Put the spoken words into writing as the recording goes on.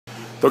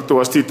Talk to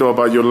us, Tito,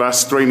 about your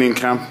last training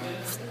camp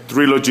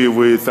trilogy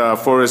with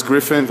Forrest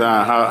Griffin.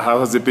 How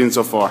has it been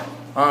so far?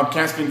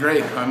 Camp's been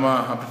great.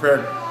 I'm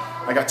prepared.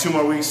 I got 2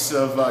 more weeks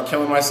of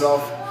killing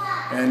myself,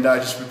 and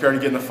just prepared to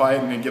get in the fight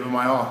and give it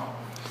my all.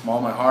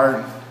 All my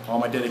heart, all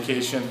my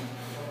dedication,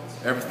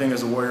 everything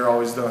as a warrior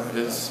always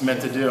is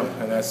meant to do,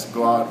 and that's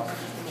go out,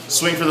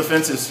 swing for the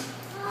fences,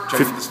 try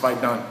to get this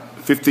fight done.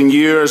 15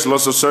 years,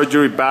 lots of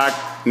surgery, back,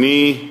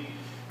 knee,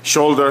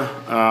 shoulder.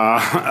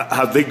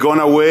 Have they gone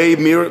away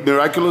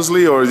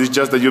miraculously, or is it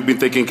just that you've been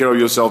taking care of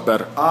yourself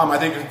better? I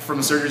think from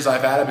the surgeries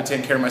I've had, I've been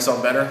taking care of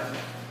myself better.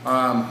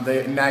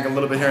 They nag a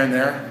little bit here and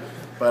there,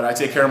 but I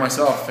take care of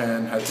myself,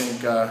 and I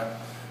think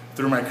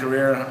through my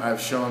career,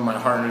 I've shown my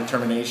heart and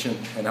determination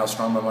and how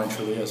strong my mind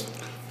truly is.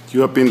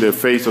 You have been the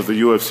face of the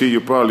UFC. You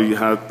probably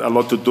had a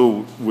lot to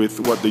do with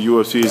what the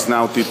UFC is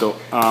now, Tito.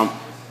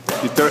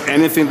 Is there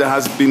anything that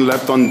has been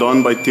left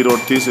undone by Tito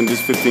Ortiz in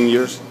these 15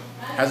 years?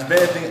 Has been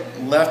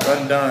anything left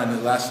undone in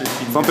the last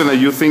 15 years? Something that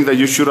you think that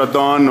you should have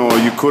done, or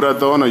you could have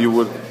done, or you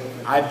would?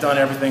 I've done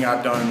everything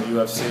I've done in the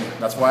UFC.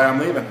 That's why I'm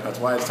leaving. That's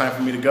why it's time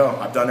for me to go.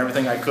 I've done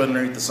everything I could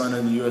underneath the sun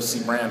in the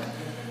UFC brand.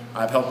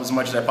 I've helped as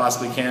much as I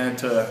possibly can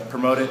to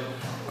promote it.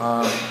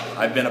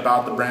 I've been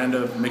about the brand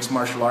of mixed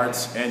martial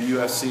arts and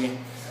UFC.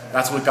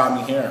 That's what got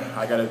me here.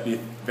 I got to be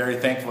very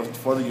thankful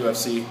for the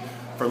UFC,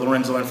 for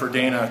Lorenzo and for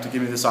Dana to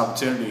give me this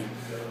opportunity.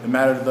 No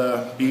matter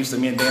the beefs that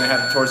me and Dana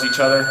have towards each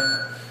other,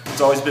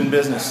 it's always been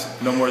business,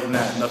 no more than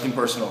that, nothing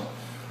personal.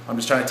 I'm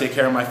just trying to take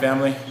care of my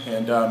family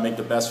and make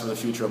the best for the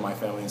future of my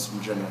family in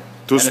general,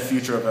 and the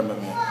future of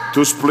MMA.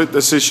 2 split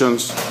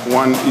decisions,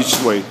 1 each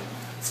way.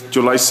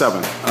 July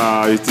 7th.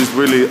 Is this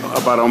really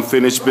about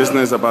unfinished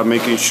business, about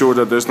making sure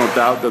that there's no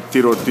doubt that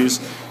Tito Ortiz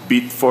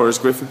beat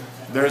Forrest Griffin?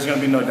 There's going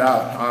to be no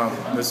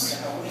doubt.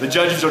 The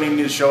judges don't even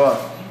need to show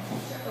up.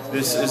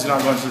 This is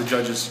not going to the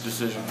judges'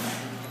 decision.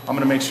 I'm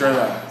going to make sure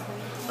that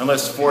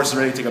unless Forrest is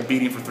ready to take a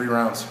beating for 3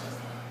 rounds,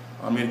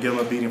 I'm going to give him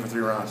a beating for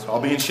 3 rounds.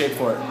 I'll be in shape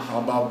for it.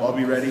 I'll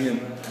be ready, and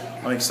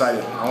I'm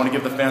excited. I want to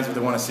give the fans what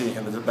they want to see,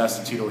 and the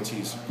best of Tito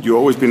Ortiz. You've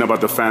always been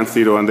about the fans,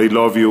 Tito, and they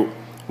love you.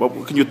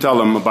 What can you tell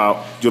them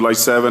about July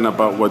 7th,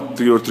 about what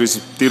Tito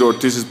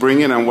Ortiz is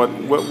bringing, and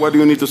what do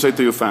you need to say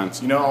to your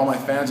fans? You know, all my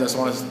fans, I just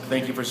want to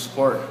thank you for your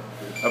support.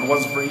 If it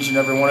wasn't for each and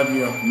every one of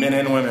you, men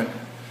and women,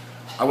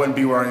 I wouldn't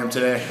be where I am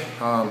today.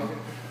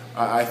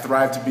 I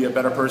thrive to be a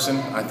better person.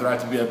 I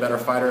thrive to be a better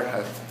fighter.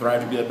 I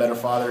thrive to be a better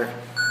father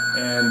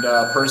and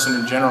person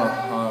in general.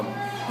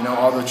 You know,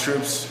 all the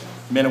troops,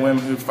 men and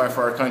women who fight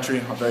for our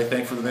country, I'm very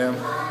thankful to them.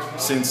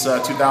 Since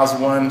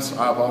 2001,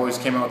 I've always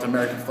came out with the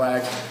American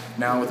flag.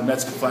 Now with the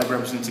Mexican flag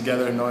represented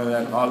together, knowing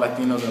that all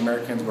Latinos and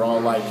Americans were all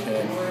alike.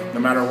 And no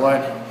matter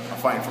what, I'm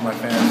fighting for my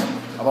fans.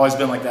 I've always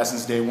been like that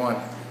since day one.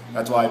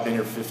 That's why I've been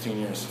here for 15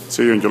 years.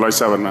 See you on July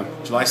 7th, man.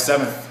 July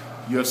 7th,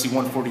 UFC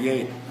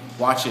 148.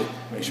 Watch it.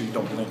 Make sure you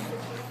don't blink.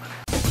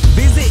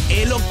 Visit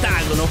El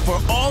Octagono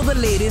for all the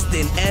latest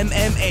in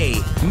MMA,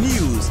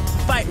 news,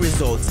 fight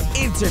results,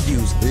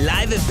 interviews,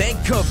 live event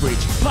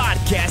coverage,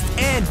 podcast,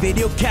 and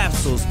video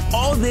capsules.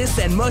 All this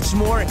and much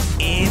more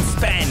in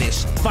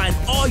Spanish. Find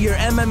all your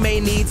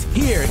MMA needs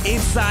here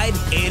inside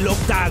El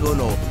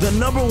Octagono, the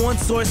 #1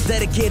 source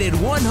dedicated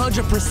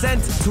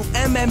 100% to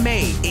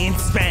MMA in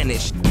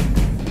Spanish.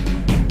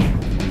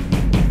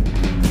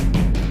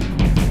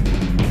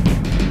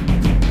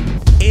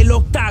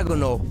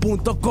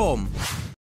 eloctagono.com